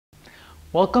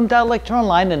Welcome to our lecture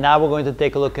online, and now we're going to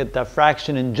take a look at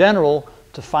diffraction in general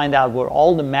to find out where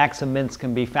all the max and mins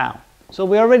can be found. So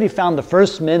we already found the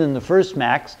first min and the first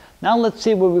max. Now let's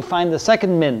see where we find the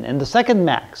second min and the second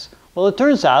max. Well, it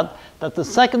turns out that the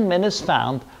second min is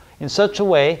found in such a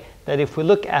way that if we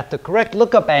look at the correct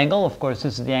lookup angle, of course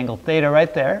this is the angle theta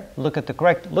right there, look at the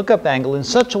correct lookup angle in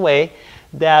such a way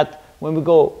that when we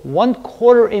go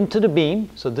 1/4 into the beam,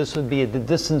 so this would be the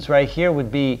distance right here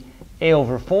would be a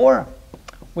over 4.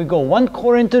 We go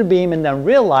 1/4 into the beam and then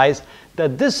realize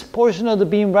that this portion of the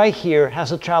beam right here has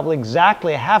to travel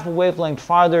exactly half a wavelength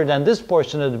farther than this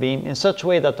portion of the beam in such a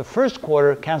way that the first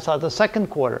quarter cancels out the second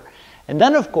quarter. And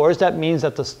then of course that means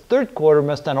that the third quarter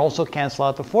must then also cancel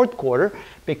out the fourth quarter,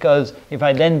 because if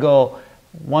I then go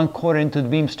 1/4 into the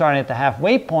beam starting at the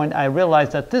halfway point, I realize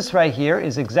that this right here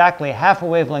is exactly half a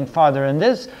wavelength farther than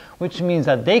this, which means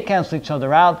that they cancel each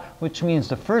other out, which means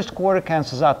the first quarter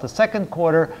cancels out the second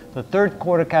quarter, the third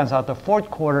quarter cancels out the fourth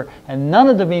quarter, and none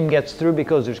of the beam gets through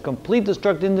because there's complete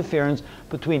destructive interference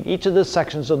between each of the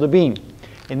sections of the beam.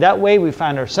 In that way, we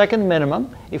find our second minimum.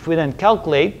 If we then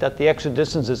calculate that the extra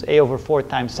distance is a over 4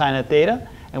 times sine of theta,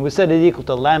 and we set it equal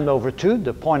to lambda over 2,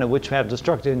 the point at which we have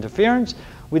destructive interference,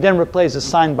 we then replace the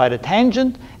sine by the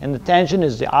tangent, and the tangent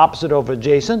is the opposite over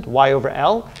adjacent, y over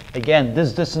L. Again,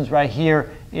 this distance right here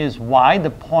is y, the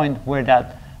point where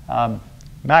that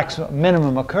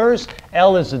minimum occurs.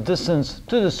 L is the distance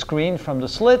to the screen from the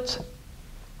slit.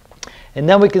 And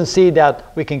then we can see that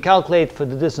we can calculate for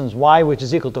the distance y, which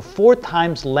is equal to 4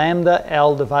 times lambda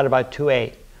L divided by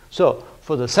 2a. So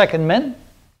for the second min,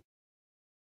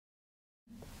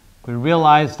 we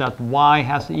realize that y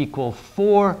has to equal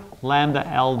 4 lambda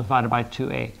L divided by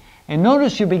 2a. And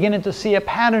notice you're beginning to see a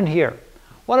pattern here.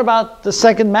 What about the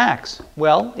second max?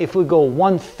 Well, if we go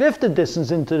 1/5 the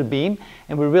distance into the beam,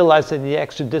 and we realize that the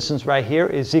extra distance right here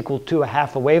is equal to a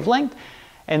half a wavelength,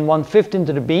 and 1/5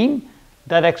 into the beam,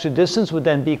 that extra distance would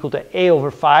then be equal to a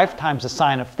over 5 times the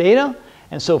sine of theta.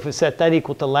 And so if we set that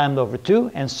equal to lambda over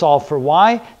 2 and solve for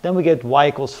y, then we get y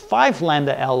equals 5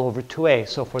 lambda L over 2a.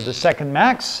 So for the second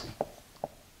max,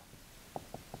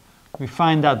 we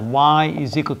find that y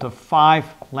is equal to 5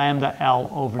 lambda L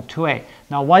over 2a.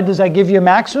 Now why does that give you a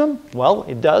maximum? Well,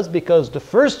 it does because the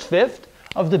first fifth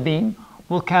of the beam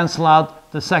will cancel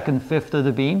out the second fifth of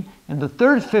the beam, and the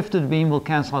third fifth of the beam will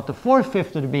cancel out the fourth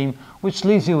fifth of the beam, which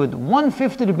leaves you with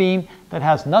 1/5 of the beam that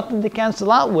has nothing to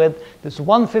cancel out with. This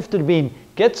 1/5 of the beam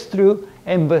gets through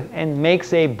and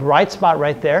makes a bright spot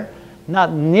right there.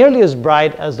 Not nearly as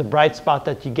bright as the bright spot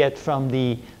that you get from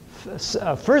the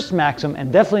first maximum,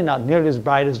 and definitely not nearly as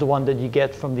bright as the one that you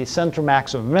get from the central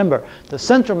maximum. Remember, the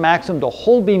central maximum, the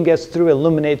whole beam gets through,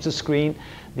 illuminates the screen.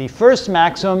 The first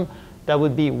maximum, that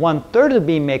would be 1/3 of the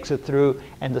beam makes it through,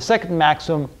 and the second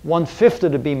maximum, 1/5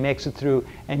 of the beam makes it through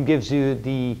and gives you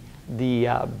the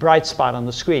bright spot on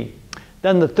the screen.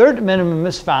 Then the third minimum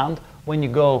is found when you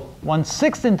go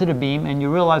 1/6 into the beam and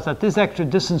you realize that this extra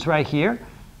distance right here,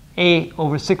 a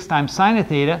over 6 times sine of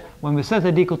theta, when we set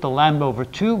it equal to lambda over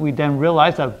 2, we then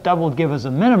realize that that will give us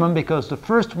a minimum because the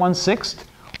first 1/6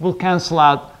 will cancel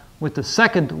out with the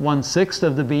second 1/6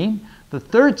 of the beam. The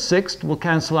third sixth will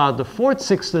cancel out the fourth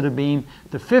sixth of the beam.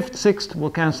 The fifth sixth will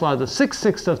cancel out the sixth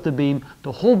sixth of the beam.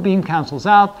 The whole beam cancels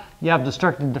out. You have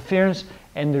destructive interference,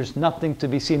 and there's nothing to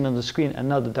be seen on the screen,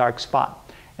 another dark spot.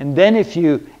 And then if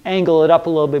you angle it up a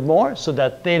little bit more so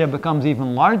that theta becomes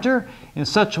even larger in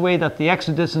such a way that the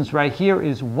extra distance right here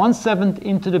is 1/7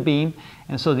 into the beam,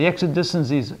 and so the extra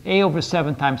distance is a over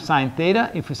 7 times sine theta.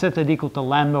 If we set that equal to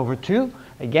lambda over 2,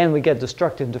 again we get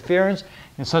destructive interference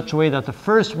in such a way that the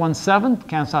first 1/7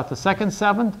 cancels out the second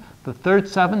 7th, the third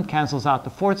 7th cancels out the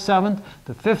fourth 7th,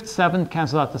 the fifth 7th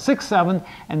cancels out the sixth 7th,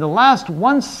 and the last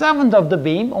 1/7 of the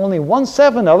beam, only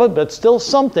 1/7 of it, but still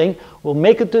something, will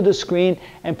make it to the screen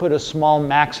and put a small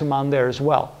maximum on there as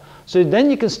well. So then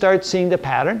you can start seeing the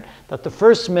pattern that the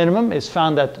first minimum is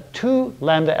found at 2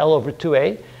 lambda L over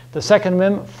 2a, the second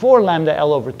minimum 4 lambda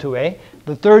L over 2a,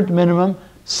 the third minimum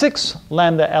 6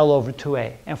 lambda L over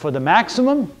 2a, and for the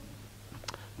maximum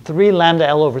 3 lambda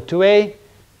L over 2a,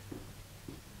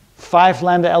 5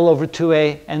 lambda L over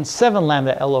 2a, and 7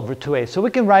 lambda L over 2a. So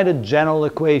we can write a general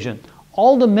equation.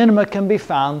 All the minima can be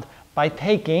found by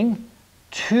taking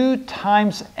 2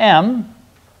 times m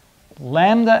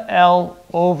lambda L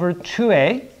over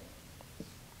 2a,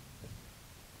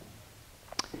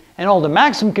 and all the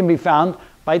maximum can be found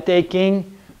by taking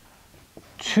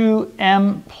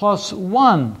 2m plus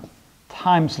 1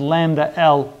 times lambda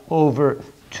L over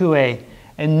 2a.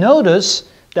 And notice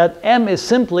that m is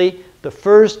simply the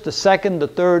first, the second, the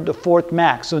third, the fourth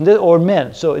max, so or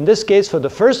min. So in this case, for the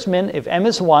first min, if m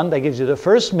is 1, that gives you the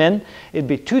first min. It'd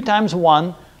be 2 times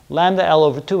 1 lambda L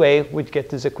over 2a, we'd get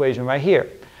this equation right here.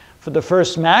 For the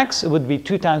first max, it would be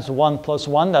 2 times 1 plus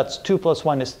 1. That's 2 plus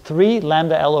 1 is 3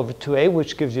 lambda L over 2a,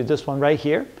 which gives you this one right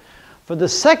here. For the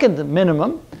second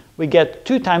minimum, we get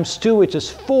 2 times 2, which is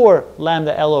 4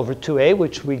 lambda L over 2a,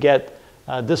 which we get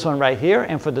this one right here.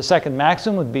 And for the second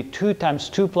maximum, would be 2 times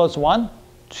 2 plus 1.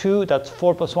 2, that's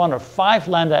 4 plus 1, or 5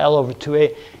 lambda L over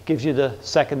 2a, gives you the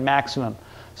second maximum.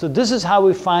 So this is how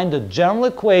we find the general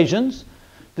equations.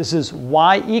 This is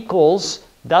y equals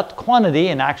that quantity,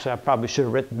 and actually I probably should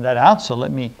have written that out, so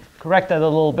let me correct that a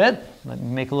little bit. Let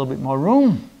me make a little bit more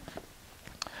room.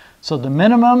 So the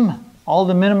minimum, all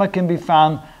the minima can be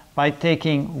found by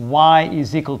taking y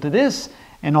is equal to this,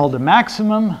 and all the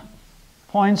maximum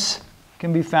points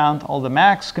can be found, all the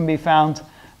max can be found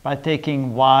by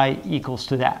taking y equals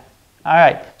to that. All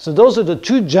right, so those are the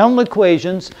two general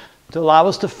equations to allow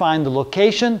us to find the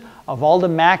location of all the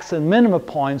max and minima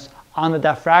points on the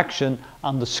diffraction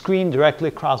on the screen directly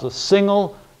across a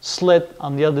single slit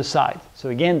on the other side. So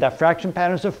again, diffraction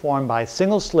patterns are formed by a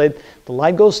single slit. The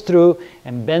light goes through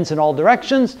and bends in all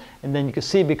directions, and then you can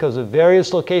see because of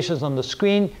various locations on the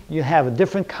screen, you have a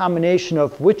different combination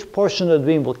of which portion of the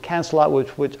beam will cancel out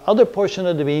with which other portion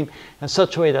of the beam in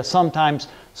such a way that sometimes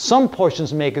some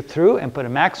portions make it through and put a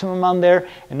maximum on there.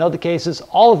 In other cases,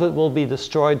 all of it will be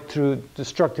destroyed through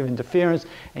destructive interference,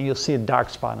 and you'll see a dark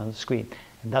spot on the screen.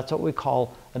 And that's what we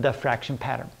call a diffraction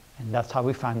pattern. And that's how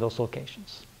we find those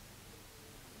locations.